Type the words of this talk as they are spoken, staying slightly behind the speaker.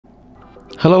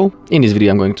Hello, in this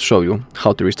video I'm going to show you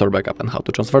how to restore backup and how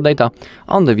to transfer data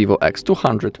on the VIVO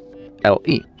X200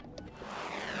 FE.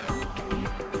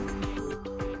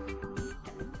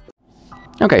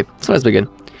 Okay, so let's begin.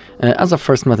 As a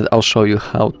first method, I'll show you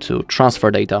how to transfer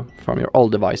data from your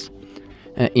old device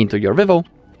into your VIVO,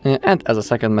 and as a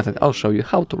second method, I'll show you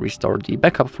how to restore the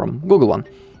backup from Google One.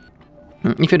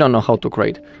 If you don't know how to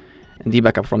create the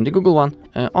backup from the Google One,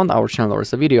 on our channel there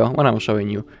is a video when I'm showing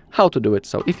you how to do it,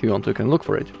 so if you want you can look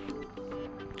for it.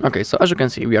 Okay, so as you can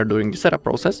see, we are doing the setup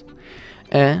process.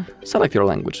 Select your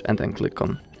language and then click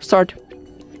on Start.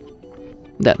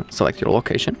 Then select your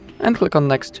location and click on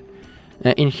Next.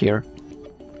 In here,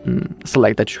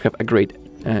 select that you have agreed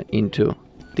into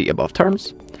the above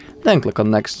terms. Then click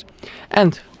on Next.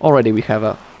 And already we have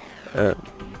a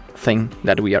thing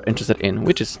that we are interested in,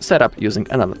 which is setup using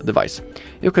another device.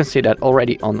 You can see that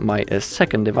already on my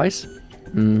second device,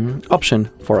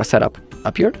 option for a setup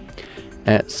appeared.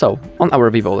 So on our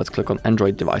VIVO, let's click on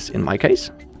Android device in my case.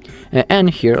 And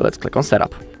here, let's click on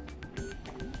Setup.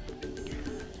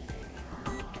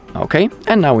 Okay,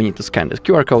 and now we need to scan this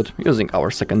QR code using our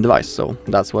second device. So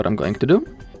that's what I'm going to do.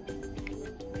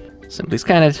 Simply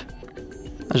scan it.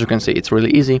 As you can see, it's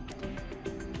really easy.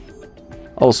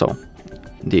 Also,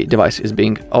 the device is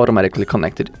being automatically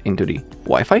connected into the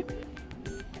Wi-Fi.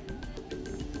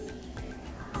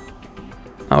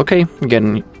 Okay,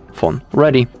 getting phone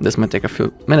ready. This might take a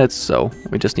few minutes, so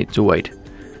we just need to wait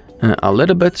a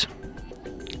little bit.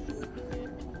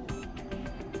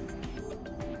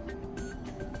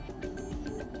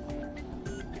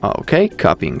 Okay,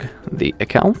 copying the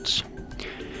account.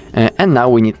 And now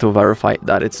we need to verify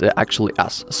that it's actually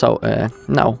us. So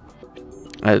now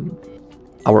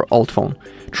our old phone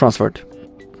transferred,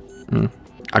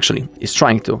 actually is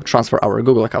trying to transfer our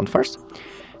Google account first.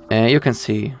 You can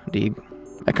see the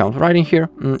account right in here,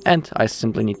 and I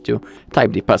simply need to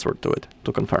type the password to it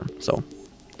to confirm. So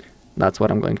that's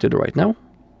what I'm going to do right now.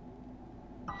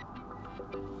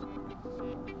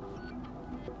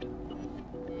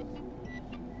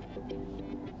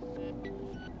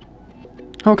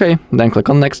 Okay, then click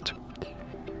on Next.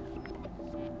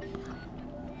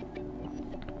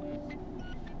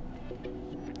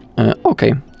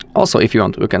 Okay, also if you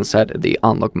want, we can set the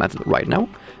unlock method right now.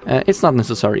 It's not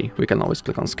necessary, we can always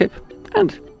click on Skip,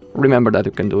 and remember that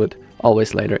you can do it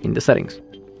always later in the settings.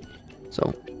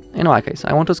 So, in my case,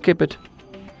 I want to skip it.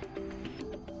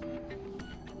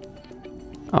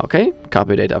 Okay,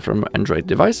 copy data from Android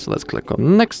device, let's click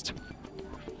on Next.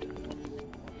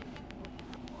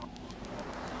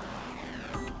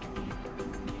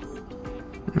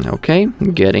 Okay,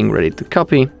 getting ready to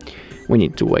copy. We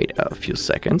need to wait a few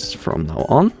seconds from now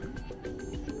on.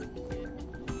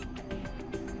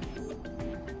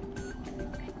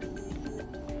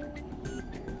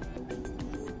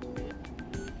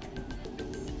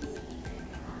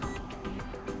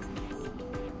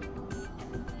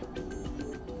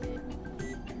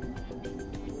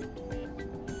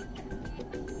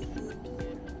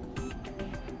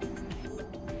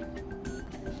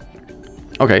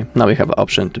 Okay, now we have an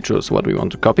option to choose what we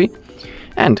want to copy,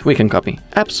 and we can copy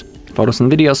apps, photos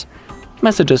and videos,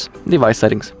 messages, device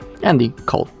settings, and the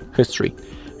call history.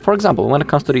 For example, when it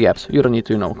comes to the apps, you don't need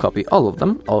to copy all of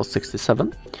them, all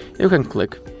 67. You can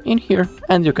click in here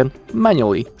and you can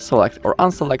manually select or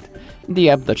unselect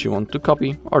the app that you want to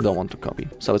copy or don't want to copy.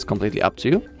 So it's completely up to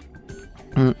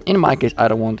you. In my case, I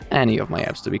don't want any of my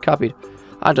apps to be copied.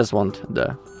 I just want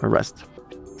the rest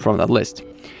from that list.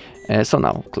 So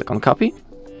now click on copy.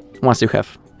 Once you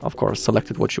have, of course,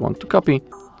 selected what you want to copy,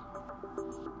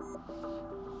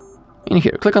 in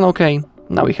here, click on OK.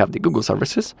 Now we have the Google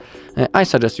services. I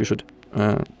suggest you should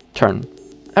turn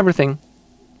everything,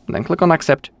 then click on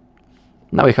Accept.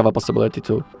 Now we have a possibility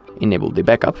to enable the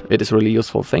backup. It is a really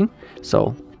useful thing,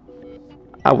 so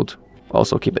I would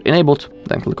also keep it enabled,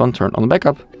 then click on Turn on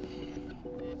Backup.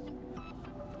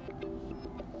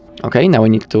 Okay, now we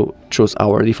need to choose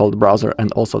our default browser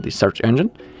and also the search engine.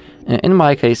 In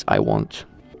my case, I want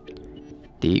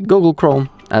the Google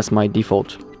Chrome as my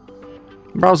default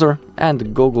browser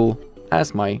and Google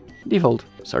as my default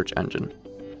search engine.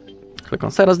 Click on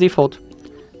Set as Default.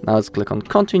 Now let's click on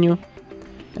Continue.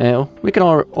 We can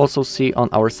also see on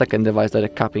our second device that a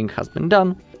copying has been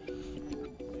done.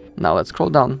 Now let's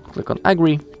scroll down, click on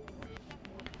Agree.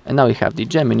 And now we have the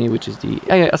Gemini, which is the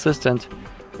AI assistant.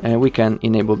 We can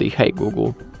enable the Hey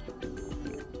Google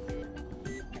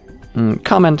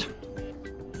comment.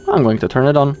 I'm going to turn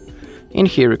it on. In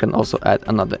here you can also add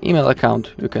another email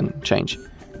account. You can change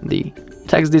the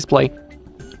text display,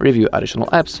 review additional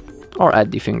apps, or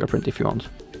add the fingerprint if you want.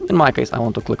 In my case, I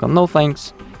want to click on No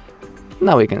Thanks.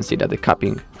 Now we can see that the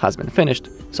copying has been finished.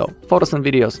 So photos and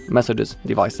videos, messages,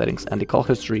 device settings, and the call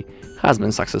history has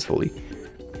been successfully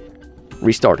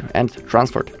restored and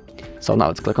transferred. So now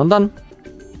let's click on Done.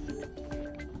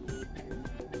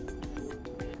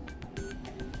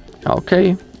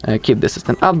 Okay, keep the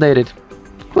system updated.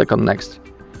 Click on Next.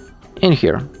 In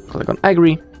here, click on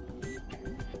Agree.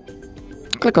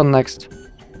 Click on Next.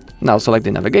 Now select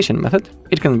the navigation method.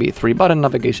 It can be 3-button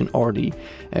navigation or the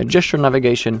gesture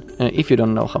navigation. If you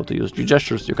don't know how to use the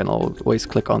gestures, you can always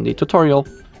click on the tutorial.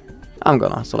 I'm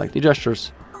gonna select the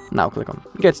gestures. Now click on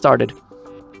Get Started.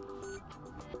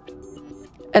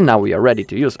 And now we are ready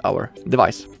to use our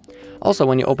device. Also,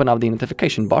 when you open up the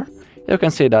notification bar, you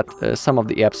can see that some of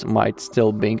the apps might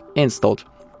still be installed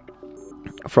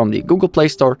from the Google Play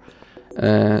Store.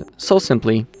 So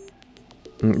simply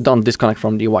don't disconnect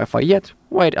from the Wi-Fi yet.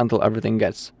 Wait until everything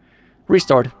gets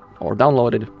restored or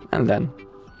downloaded, and then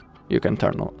you can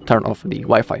turn off the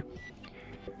Wi-Fi.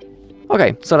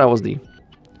 Okay, so that was the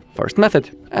first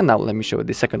method, and now let me show you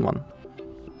the second one.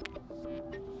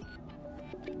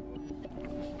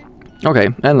 Okay,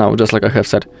 and now, just like I have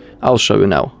said, I'll show you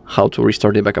now how to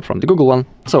restore the backup from the Google one.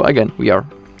 So again, we are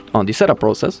on the setup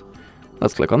process.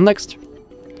 Let's click on Next.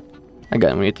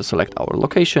 Again, we need to select our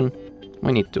location.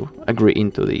 We need to agree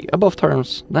into the above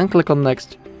terms, then click on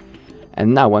Next.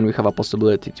 And now when we have a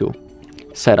possibility to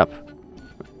set up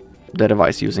the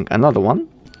device using another one,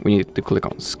 we need to click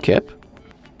on Skip.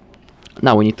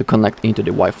 Now we need to connect into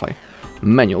the Wi-Fi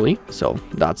manually, so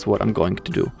that's what I'm going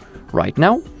to do right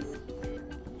now.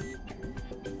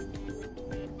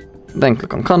 Then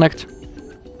click on Connect.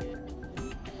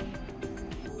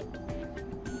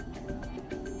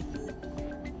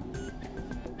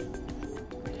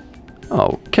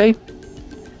 Okay,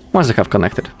 once you have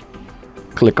connected,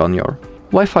 click on your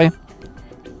Wi-Fi,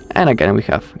 and again we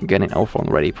have getting our phone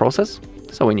ready process,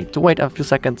 so we need to wait a few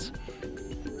seconds.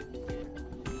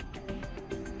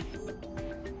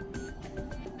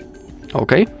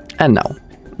 Okay, and now,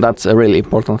 that's a really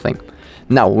important thing.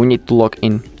 Now we need to log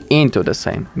in into the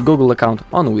same Google account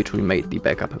on which we made the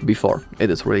backup before. It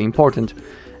is really important,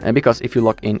 because if you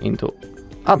log in into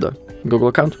other Google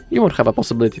account, you won't have a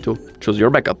possibility to choose your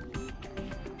backup,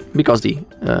 because the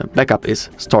backup is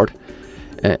stored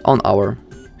on our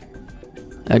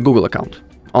Google account,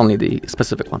 only the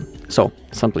specific one. So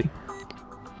simply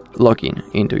log in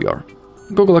into your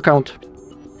Google account,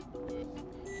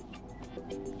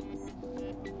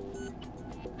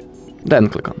 then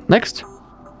click on Next.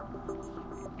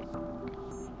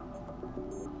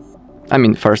 I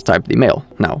mean, first type the mail,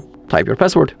 now type your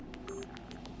password.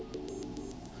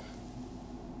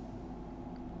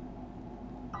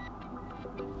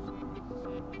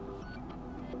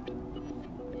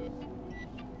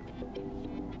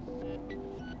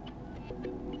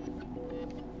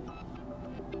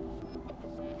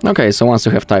 Okay, so once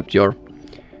you have typed your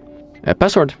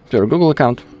password to your Google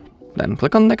account, then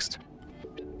click on Next.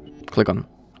 Click on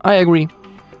I agree.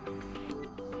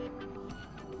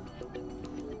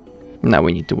 Now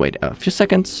we need to wait a few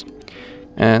seconds.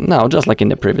 And now, just like in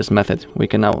the previous method, we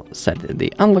can now set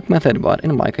the unlock method, but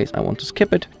in my case I want to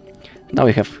skip it. Now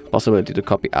we have possibility to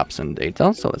copy apps and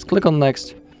data, so let's click on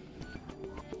Next.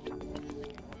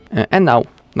 And now,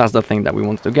 that's the thing that we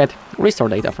want to get, restore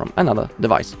data from another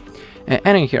device.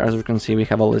 And in here, as you can see, we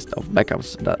have a list of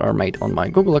backups that are made on my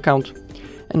Google account.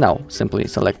 And now, simply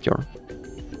select your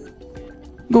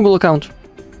Google account.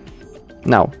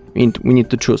 Now, we need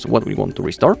to choose what we want to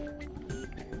restore.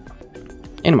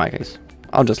 In my case,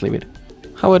 I'll just leave it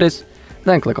how it is,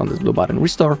 then click on this blue button,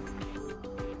 Restore.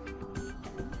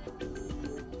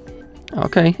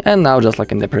 Okay, and now, just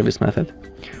like in the previous method,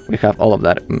 we have all of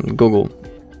that Google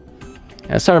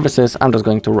services. I'm just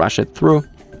going to rush it through.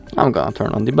 I'm gonna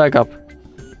turn on the backup.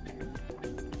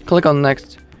 Click on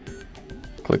Next.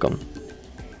 Click on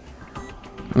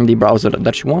the browser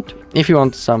that you want. If you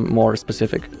want some more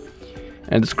specific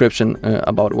description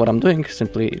about what I'm doing,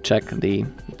 simply check the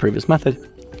previous method.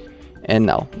 And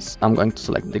now I'm going to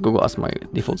select the Google as my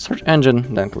default search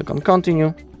engine, then click on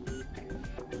Continue.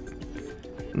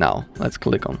 Now let's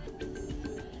click on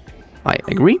I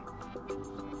agree.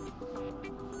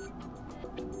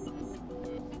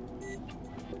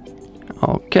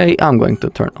 Okay, I'm going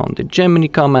to turn on the Gemini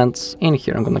comments. In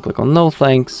here I'm going to click on No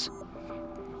Thanks.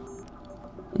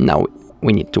 Now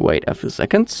we need to wait a few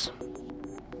seconds.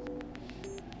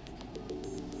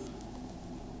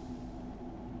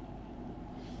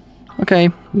 Okay,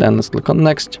 then let's click on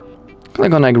Next.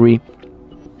 Click on Agree.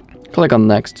 Click on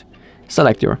Next.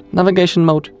 Select your navigation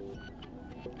mode.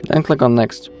 Then click on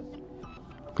Next.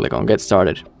 Click on Get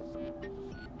Started.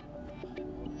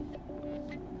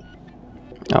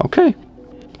 Okay,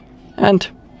 And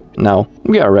now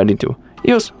we are ready to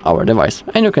use our device.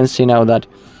 And you can see now that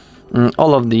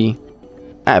all of the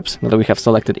apps that we have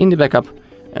selected in the backup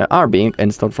are being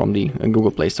installed from the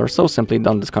Google Play Store. So simply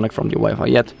don't disconnect from the Wi-Fi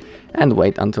yet and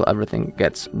wait until everything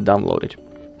gets downloaded.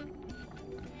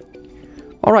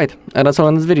 Alright, and that's all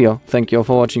in this video. Thank you all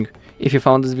for watching. If you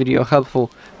found this video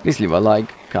helpful, please leave a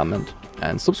like, comment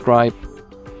and subscribe.